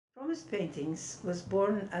Promised Paintings was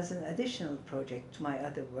born as an additional project to my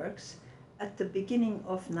other works at the beginning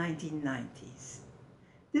of 1990s.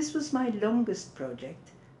 This was my longest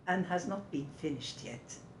project and has not been finished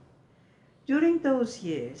yet. During those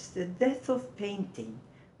years, the death of painting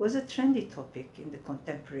was a trendy topic in the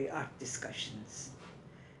contemporary art discussions.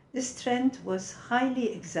 This trend was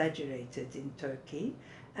highly exaggerated in Turkey,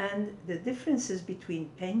 and the differences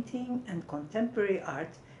between painting and contemporary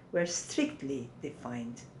art were strictly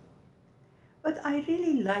defined. But I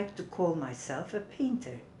really like to call myself a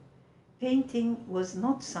painter. Painting was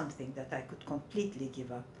not something that I could completely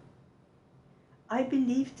give up. I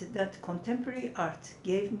believed that contemporary art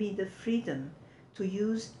gave me the freedom to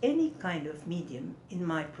use any kind of medium in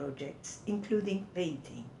my projects, including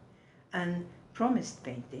painting, and Promised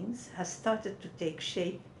Paintings has started to take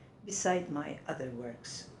shape beside my other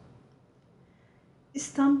works.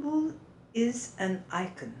 Istanbul is an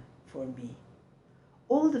icon for me.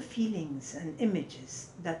 All the feelings and images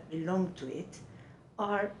that belong to it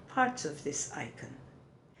are parts of this icon.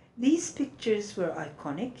 These pictures were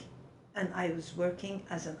iconic, and I was working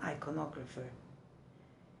as an iconographer.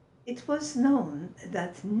 It was known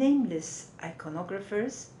that nameless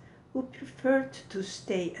iconographers who preferred to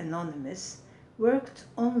stay anonymous worked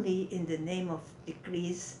only in the name of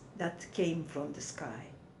decrees that came from the sky.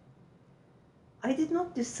 I did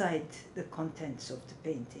not decide the contents of the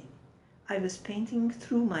painting. I was painting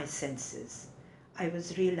through my senses. I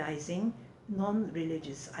was realizing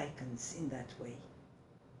non-religious icons in that way.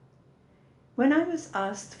 When I was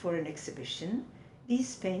asked for an exhibition,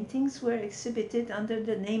 these paintings were exhibited under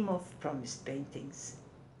the name of Promised Paintings.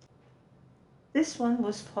 This one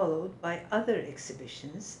was followed by other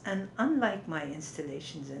exhibitions, and unlike my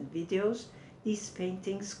installations and videos, these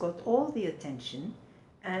paintings got all the attention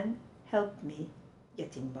and helped me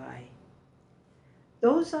getting by.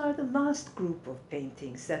 Those are the last group of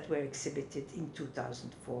paintings that were exhibited in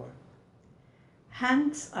 2004.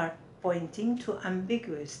 Hands are pointing to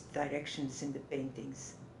ambiguous directions in the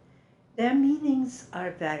paintings. Their meanings are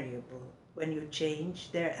variable when you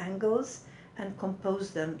change their angles and compose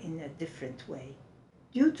them in a different way.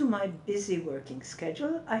 Due to my busy working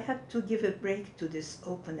schedule, I had to give a break to this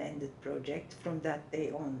open-ended project from that day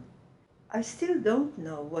on. I still don't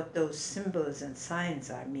know what those symbols and signs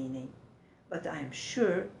are meaning, but I am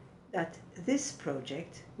sure that this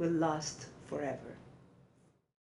project will last forever.